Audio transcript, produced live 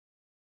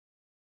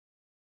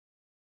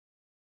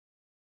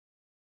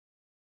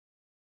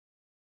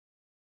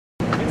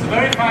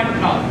very fine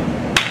crowd.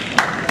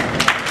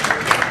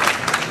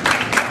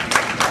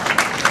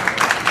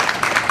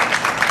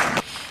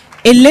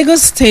 A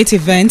Lagos State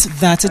event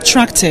that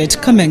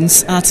attracted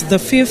comments at the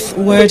 5th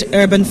World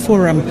Urban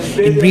Forum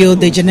in Rio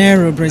de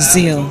Janeiro,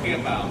 Brazil.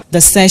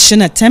 The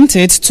session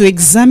attempted to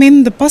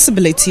examine the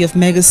possibility of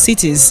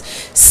megacities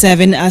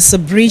serving as a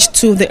bridge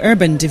to the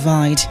urban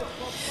divide.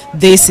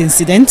 This,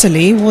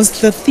 incidentally, was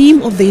the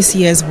theme of this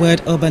year's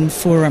World Urban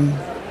Forum.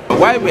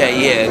 Why we are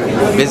here,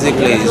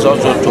 basically, is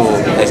also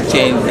to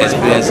exchange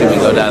experiences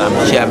with others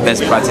and share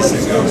best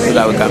practices so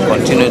that we can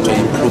continue to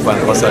improve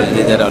and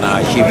consolidate on our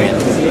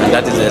achievements. And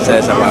that is the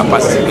essence of our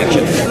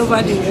participation. All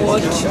over the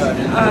world,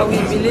 we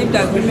believe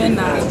that women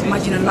are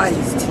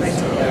marginalized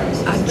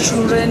and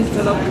children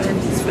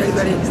development is very,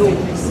 very low.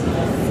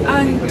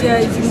 And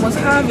if you must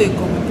have a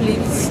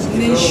complete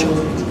nation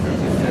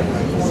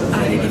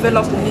and a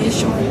developed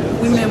nation,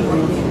 women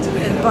must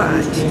be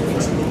empowered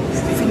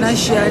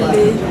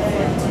financially,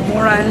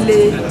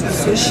 morally,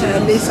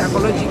 socially,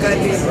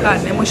 psychologically,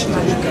 and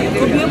emotionally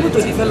to be able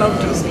to develop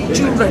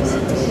children.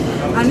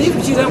 And if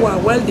children were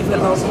well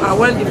developed,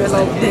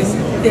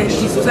 then the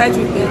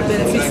society will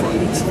benefit from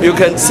it. You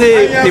can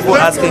see people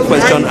asking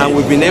questions, and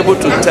we've been able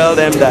to tell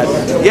them that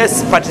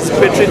yes,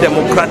 participatory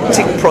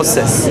democratic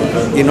process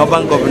in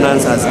urban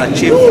governance has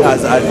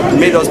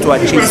made us to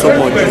achieve so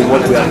much in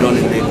what we have done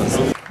in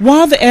Lagos.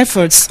 While the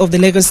efforts of the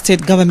Lagos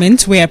State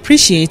government were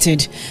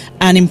appreciated,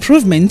 an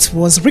improvement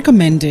was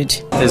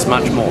recommended. There's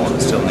much more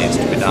that still needs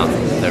to be done.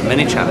 There are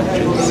many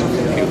challenges.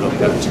 If you look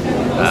at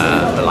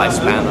the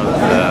lifespan of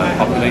the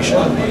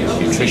population,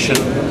 nutrition,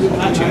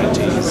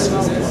 opportunities,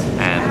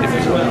 and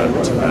if you look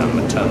at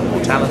maternal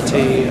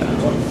mortality,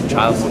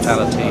 child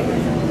mortality,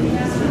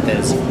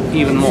 there's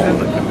even more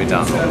that can be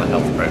done on the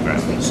health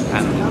programs,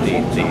 and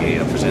indeed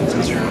the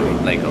presenters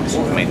from Lagos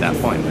made that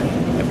point.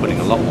 They're putting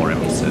a lot more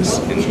emphasis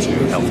into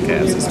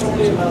healthcare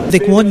systems. The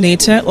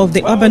coordinator of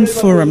the Urban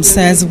Forum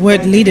says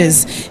world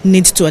leaders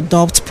need to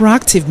adopt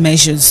proactive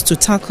measures to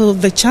tackle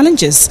the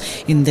challenges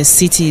in the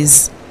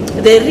cities.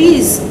 There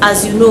is,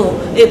 as you know,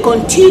 a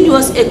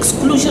continuous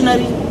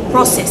exclusionary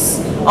process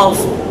of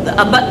the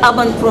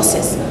urban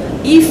process.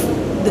 If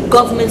the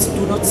governments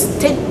do not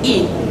step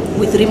in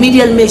with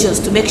remedial measures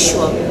to make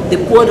sure the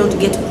poor don't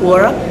get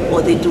poorer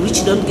or the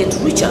rich don't get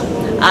richer,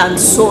 and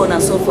so on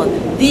and so forth.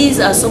 These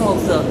are some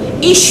of the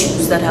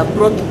issues that have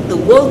brought the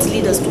world's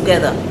leaders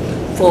together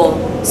for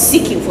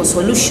seeking for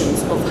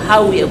solutions of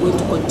how we are going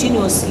to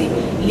continuously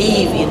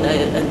live in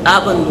an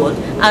urban world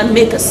and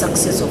make a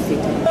success of it.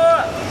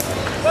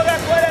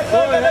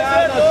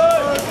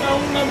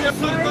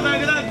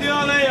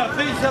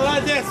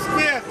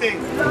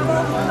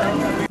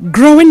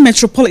 Growing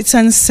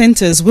metropolitan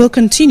centers will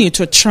continue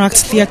to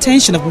attract the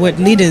attention of world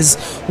leaders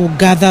who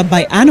gather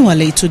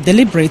biannually to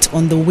deliberate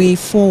on the way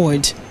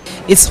forward.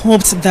 It's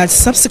hoped that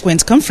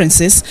subsequent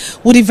conferences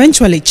would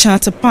eventually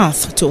chart a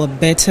path to a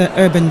better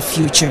urban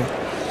future.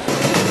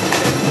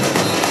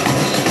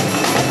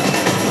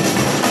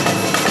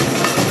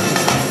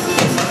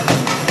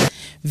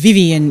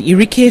 Vivienne,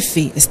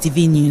 Irikefe,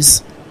 STV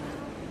News.